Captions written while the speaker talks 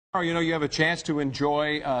You know, you have a chance to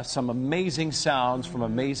enjoy some amazing sounds from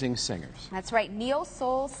amazing singers. That's right. Neo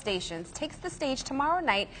Soul Stations takes the stage tomorrow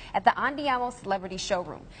night at the Andiamo Celebrity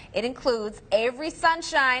Showroom. It includes Avery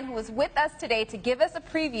Sunshine, who is with us today to give us a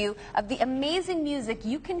preview of the amazing music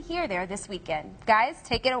you can hear there this weekend. Guys,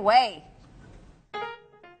 take it away.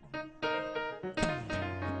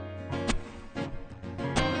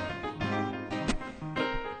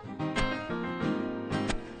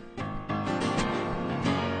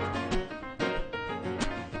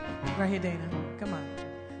 Right here, Dana. Come on.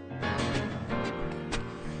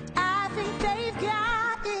 I think they've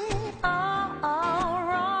got it all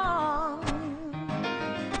wrong.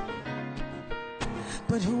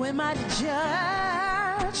 But who am I to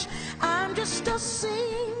judge? I'm just a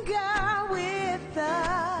singer with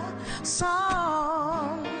a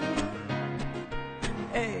song.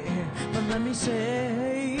 Hey, but let me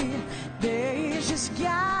say, there's just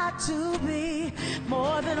got to be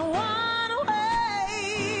more than one.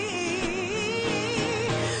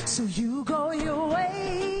 So you go your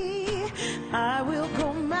way, I will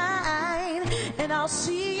go mine, and I'll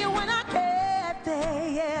see you when I get there,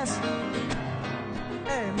 yes.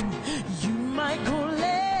 And you might go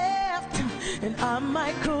left, and I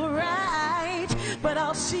might go right, but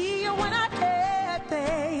I'll see you when I get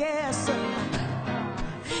there, yes.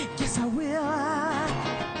 Yes, I will.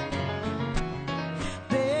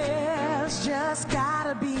 There's just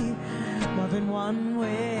gotta be more than one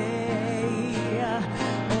way.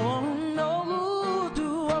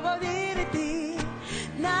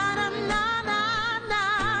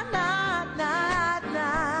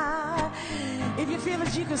 If you feel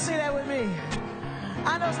it, you can say that with me.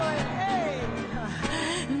 I know somebody, hey.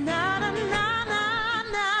 Na na na na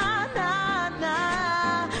na na na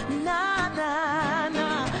na na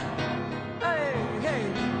na. Hey, hey.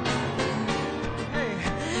 Hey.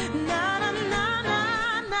 Na na na na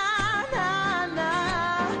na na na.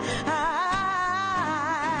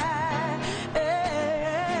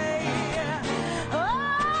 Hey. Oh,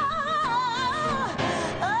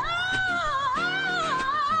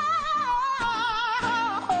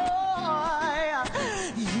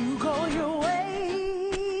 you go your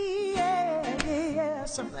way,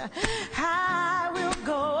 yes, I will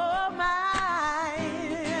go mine.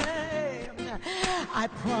 I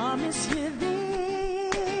promise you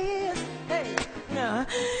this, hey,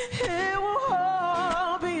 it will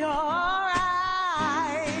all be alright.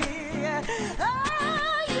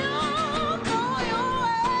 Oh, you go your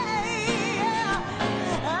way,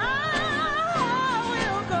 I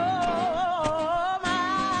will go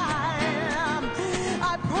mine. I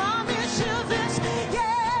promise you this,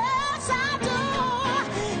 yes I do,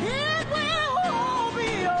 it will all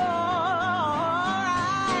be alright.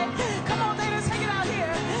 Come on, ladies, take it out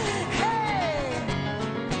here. Hey,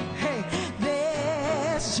 hey,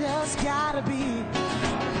 there's just gotta be,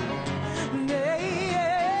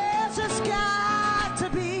 there's just got to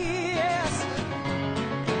be, yes,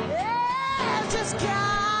 there's just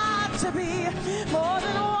got to be more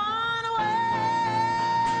than one way.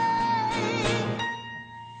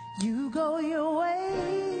 You go your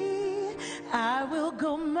way, I will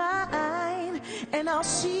go mine, and I'll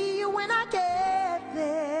see you when I get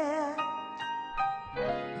there.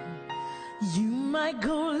 You might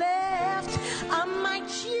go left, I might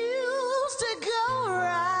choose to go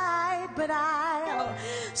right, but I'll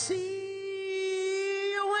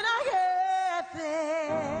see you when I get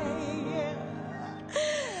there.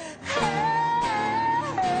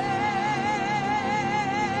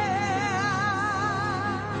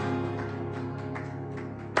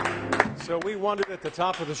 So we wondered at the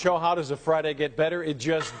top of the show, how does a Friday get better? It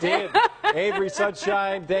just did. Avery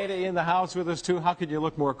Sunshine, Dana in the house with us too. How could you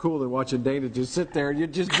look more cool than watching Dana just sit there? You're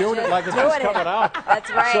just doing it like it's just coming out. That's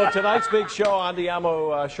right. So tonight's big show on the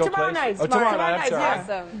Andiamo Showplace. Tomorrow night. Tomorrow night. I'm sorry.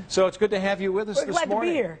 Awesome. So it's good to have you with us We're this glad morning.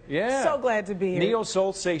 to be here. Yeah. So glad to be here. Neo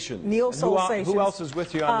Soul Stations. Neo Soul And Stations. Who else is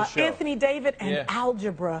with you on the show? Anthony David and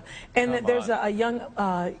Algebra. And there's a young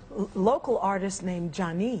local artist named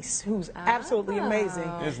Janice who's absolutely amazing.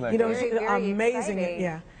 Isn't that you know, great? she's amazing. Exciting.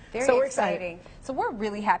 Yeah. Very so we're exciting. excited. So we're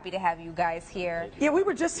really happy to have you guys here. Yeah, we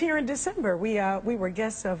were just here in December. We were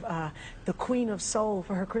guests of the Queen of Soul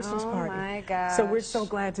for her Christmas party. Oh my gosh. So we're so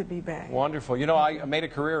glad to be back. Wonderful. You know, I made a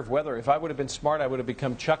career of weather. If I would have been smart, I would have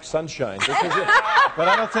become Chuck Sunshine. But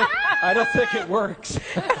I don't think it works.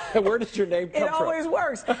 Where did your name come from? It always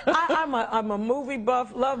works. I'm a movie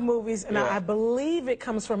buff, love movies, and I believe it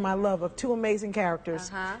comes from my love of two amazing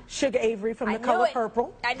characters: Sugar Avery from The Color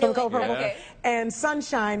Purple, I knew it. Color Purple, Okay. and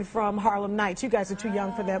Sunshine from Harlem Nights. You guys are too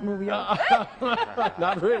young for that movie.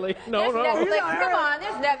 Not really. No, There's no. Netflix. Come on,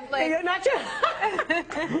 there's Netflix. Yeah, not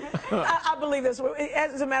you. I believe this.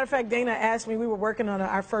 As a matter of fact, Dana asked me, we were working on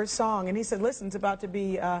our first song, and he said, listen, it's about to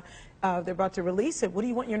be, they're about to release it. What do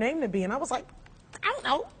you want your name to be? And I was like, I don't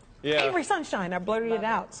know. Yeah. Avery Sunshine. I blurted it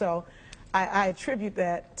out. So I attribute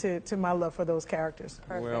that to my love for those characters.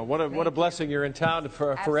 Perfect. Well, what a blessing you're in town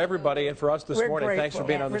for everybody and for us this We're morning. grateful. Thanks for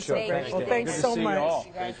being on the We're so show. grateful. Dana. Thanks Good so to see much. you all.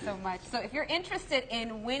 Thank you guys so much. So if you're interested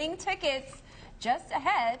in winning tickets, just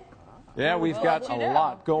ahead. Yeah, we've We'll got let a you know.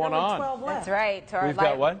 lot going Only on. 12 left. That's right. To our We've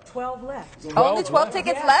got live- what? 12 left. Only 12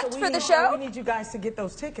 tickets Yeah, left so for the we show? need you guys to get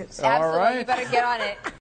those tickets. All Absolutely. right. You better get on it.